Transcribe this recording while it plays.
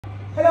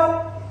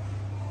Hello.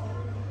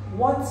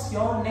 What's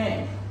your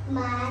name?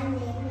 My name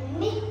is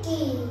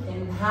Mickey.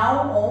 And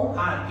how old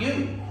are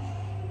you?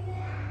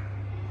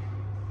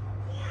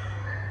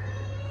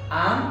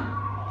 I'm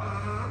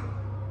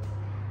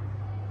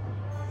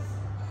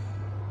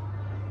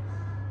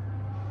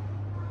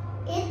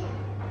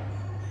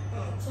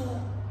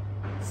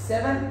It's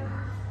 7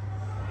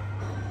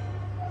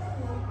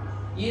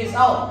 years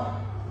old.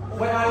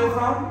 Where are you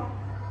from?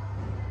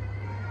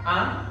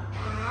 I'm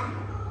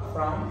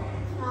from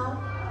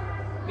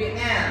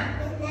Vietnam.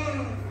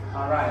 Vietnam.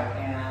 Alright,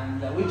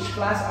 and which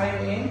class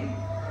are you in?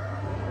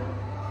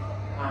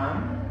 I'm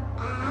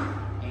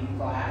in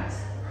class.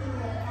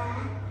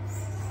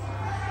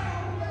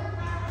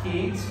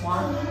 Kids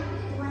 1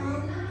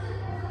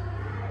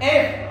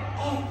 F.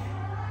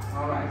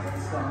 Alright,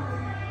 let's go.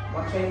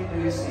 What shape do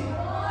you see?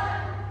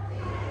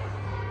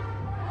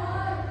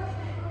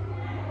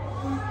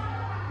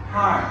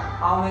 Heart.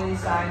 How many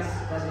sides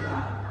does it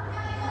have?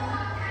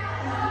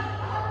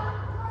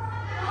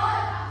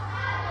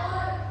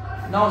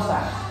 No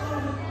sides.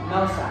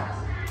 No sides.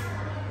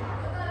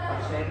 What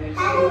shape do you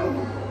see?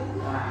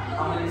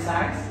 How many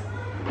sides?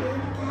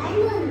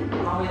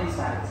 How many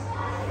sides?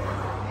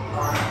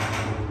 1,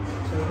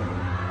 2,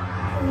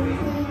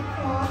 3,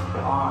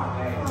 4.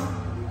 Okay.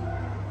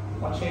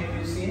 What shape do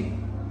you see?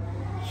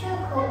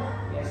 Circle.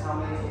 Yes, how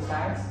many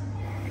sides?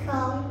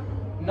 Không.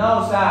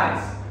 No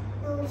sides.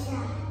 No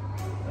sides.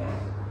 Yes.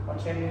 What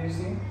shape do you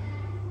see?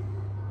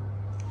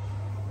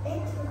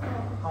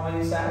 Rectangle. How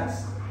many sides?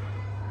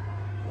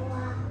 1,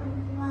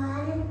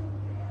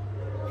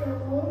 2,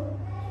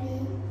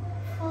 3,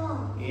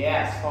 4.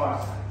 Yes, 4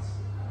 sides.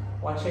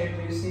 What shape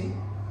do you see?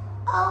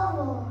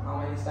 Oval. How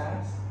many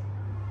sides?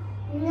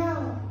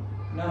 No.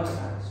 No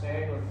sides.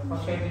 Very good. What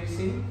shape do you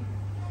see?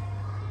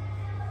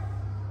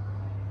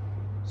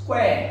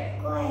 Square.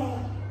 Square.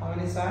 How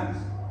many sides?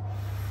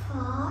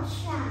 4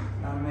 sides.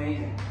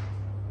 Amazing.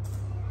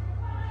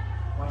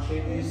 What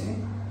shape do you see?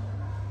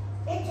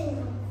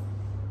 Rectangle.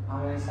 How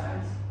many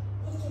sides?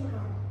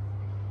 Rectangle.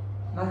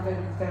 Not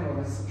rectangle,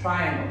 it's a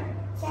triangle.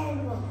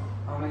 Triangle.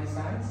 How many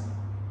sides?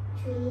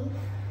 3.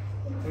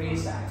 3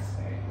 sides.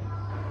 Very good.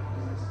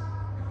 What is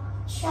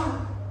this? Shop.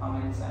 How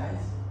many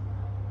sides?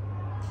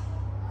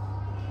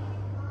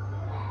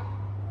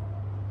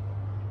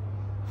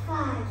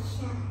 5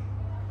 sides.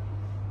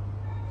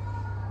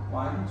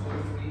 1, 2,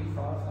 3,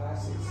 4, 5,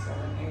 6,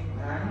 7, 8,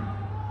 9,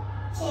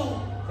 10.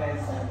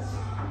 10 sides.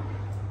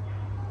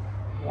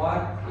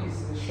 What is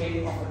the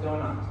shape of a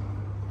donut?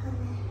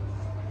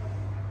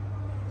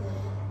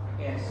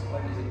 Yes,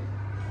 what is it?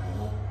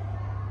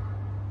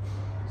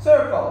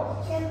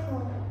 Circle.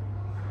 Circle.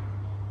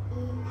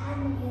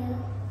 Rectangle.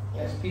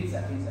 Yes, pizza.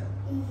 Pizza.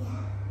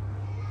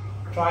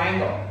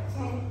 Triangle.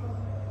 Triangle.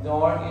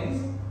 Door is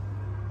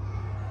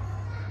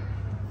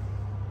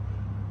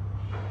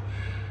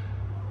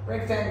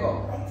rectangle.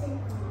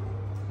 Rectangle.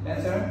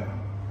 Letter.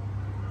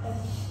 H.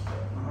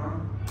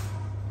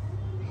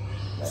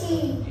 Letter.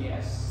 T.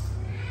 Yes.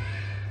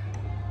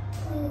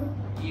 U.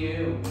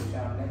 U. Good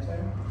job. Letter.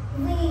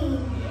 V.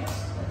 Yes.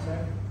 Letter.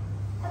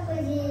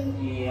 W.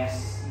 Yes.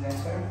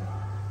 Letter.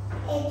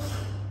 H.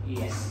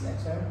 Yes.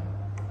 Letter.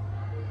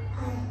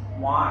 I.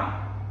 Y.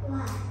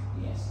 Y.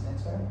 Yes.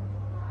 Letter.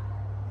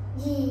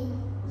 G.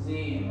 Z.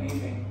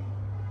 Amazing.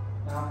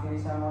 Now can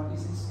you tell me what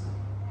this is?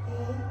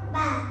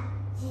 Ba.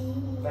 G.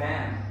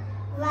 Van.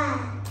 Y.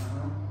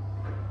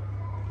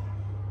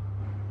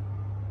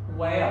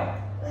 Whale.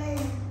 Well.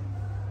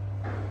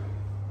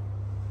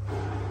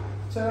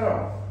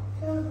 Turtle.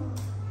 Circle.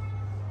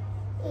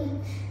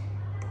 H.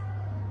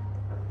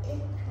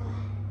 X.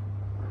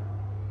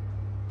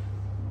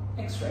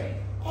 Y. X-ray.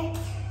 X.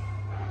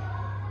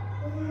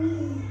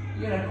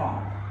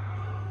 Unicorn.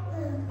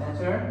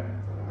 Letter.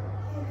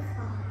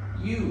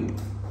 U.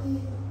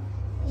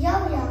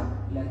 Yo-yo.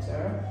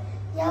 Letter.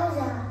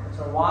 Yo-yo.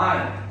 Letter Y.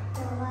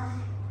 The Y.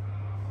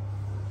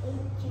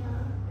 H.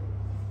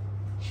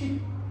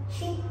 Sheep.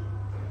 Sheep.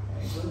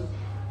 Very good.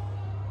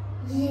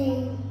 G.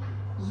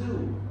 Zoo.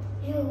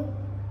 U.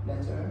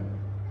 Letter.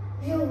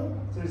 U.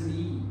 Letter Z.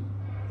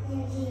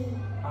 G.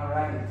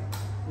 Alright.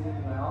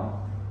 Did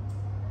well.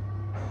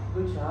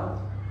 Good job.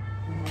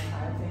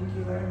 Thank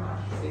you very much.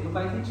 Say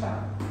goodbye, teacher.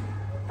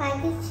 Bye,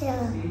 teacher.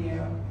 See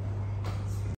you.